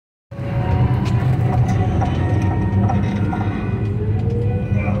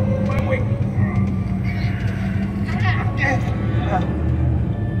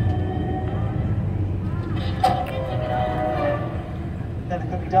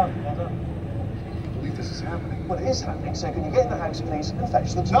done, well done. I can't believe this is happening. Well, it is happening, so can you get in the house, please, and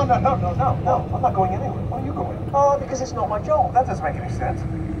fetch the... No, I'm not going anywhere. Why are you going? Oh, because it's not my job. That doesn't make any sense.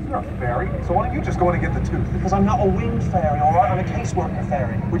 You're a fairy, so why don't you just go in and get the tooth? Because I'm not a winged fairy, all right? I'm a caseworker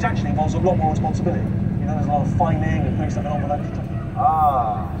fairy, which actually involves a lot more responsibility. You know, there's a lot of fining and putting something on without you.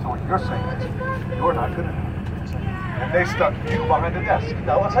 Ah, so what you're saying is you're not good enough. And they stuck you behind the desk.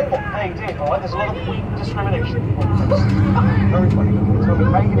 No, I'll tell you what they did, all right? There's a lot of weak discrimination. Very funny. So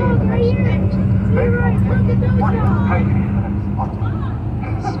how are you going to get the next? Very funny. How are you going to get the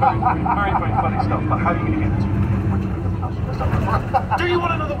next? Very funny stuff, but how are you going to get it? Do you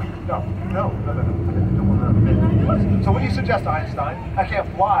want another week? No. I don't want another week. So what do you suggest, Einstein? I can't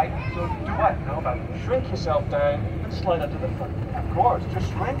fly, so do what? You know about Shrink yourself down and slide under the front. Of course,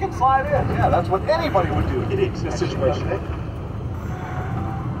 just shrink and slide in. Yeah, that's what anybody would do. It is, this situation.